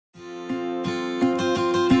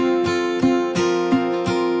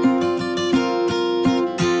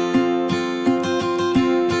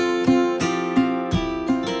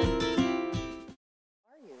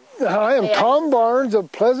Tom Barnes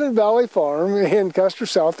of Pleasant Valley Farm in Custer,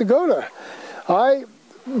 South Dakota. I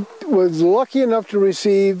was lucky enough to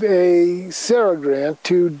receive a SARE grant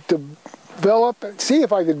to see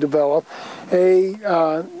if I could develop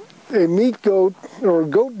a meat goat or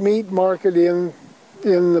goat meat market in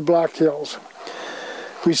the Black Hills.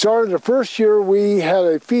 We started the first year, we had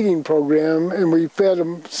a feeding program and we fed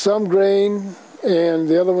them some grain and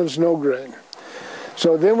the other ones no grain.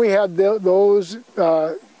 So then we had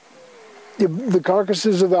the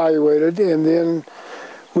carcasses evaluated, and then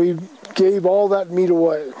we gave all that meat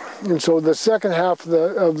away. And so the second half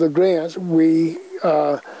of the grants, we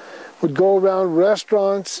would go around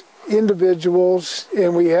restaurants, individuals,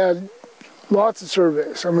 and we had lots of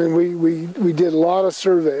surveys. I mean, we did a lot of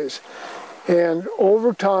surveys. And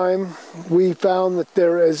over time, we found that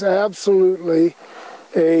there is absolutely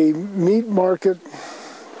a meat market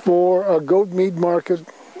for a goat meat market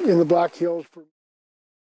in the Black Hills.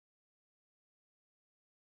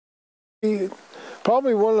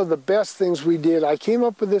 Probably one of the best things we did, I came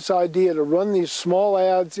up with this idea to run these small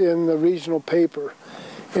ads in the regional paper.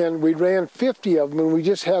 And we ran 50 of them, and we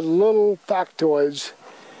just had little factoids.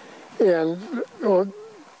 And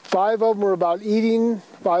 5 of them were about eating,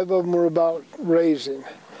 5 of them were about raising.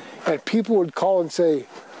 And people would call and say,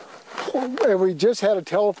 and we just had a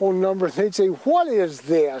telephone number, and they'd say, "What is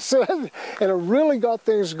this?" And it really got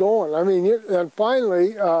things going. I mean, and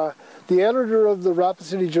finally, the editor of the Rapid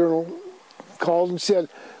City Journal called and said,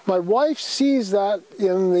 "My wife sees that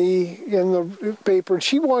in the paper, and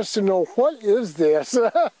she wants to know, what is this?"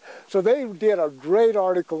 So they did a great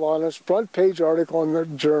article on us, front page article in the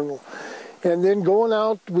journal. And then going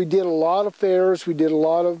out, we did a lot of fairs, we did a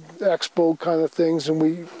lot of expo kind of things, and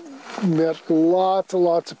we met lots and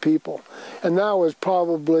lots of people. And that was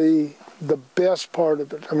probably the best part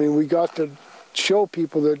of it. I mean, we got to show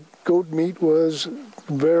people that goat meat was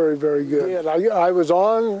very, very good. I was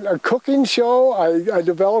on a cooking show. I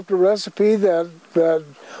developed a recipe that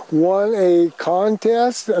won a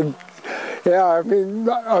contest. Yeah, I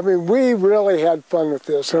mean, we really had fun with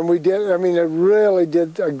this, and we did. I mean, it really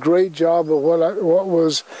did a great job of what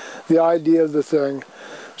was the idea of the thing.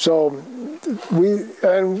 So we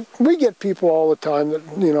get people all the time that,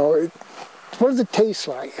 you know, what does it taste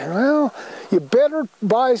like? Well, you better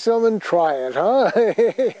buy some and try it, huh?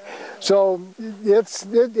 So it's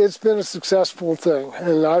been a successful thing,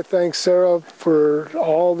 and I thank SARE for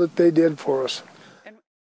all that they did for us.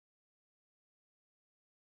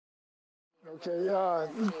 Okay,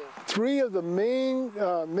 3 of the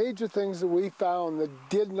major things that we found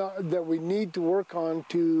that we need to work on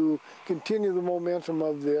to continue the momentum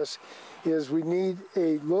of this is we need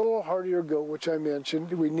a little hardier goat, which I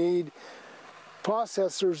mentioned. We need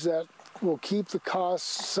processors that will keep the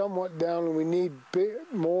costs somewhat down, and we need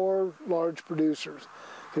more large producers,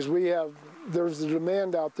 because there's a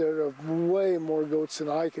demand out there of way more goats than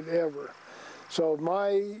I could ever. So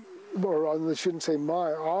I shouldn't say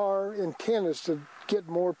our intent is to get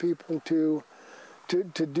more people to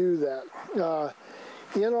do that.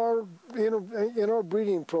 In our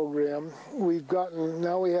breeding program,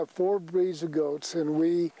 now we have 4 breeds of goats, and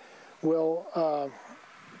we will.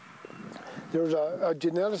 There's a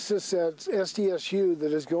geneticist at SDSU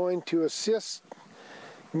that is going to assist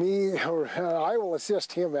me, or I will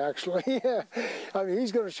assist him actually. I mean,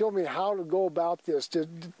 he's going to show me how to go about this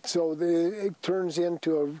so that it turns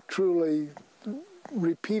into a truly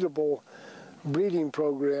repeatable breeding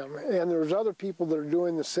program. And there's other people that are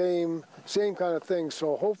doing the same kind of thing,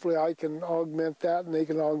 so hopefully I can augment that and they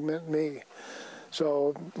can augment me.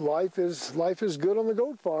 So life is good on the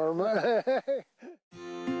goat farm.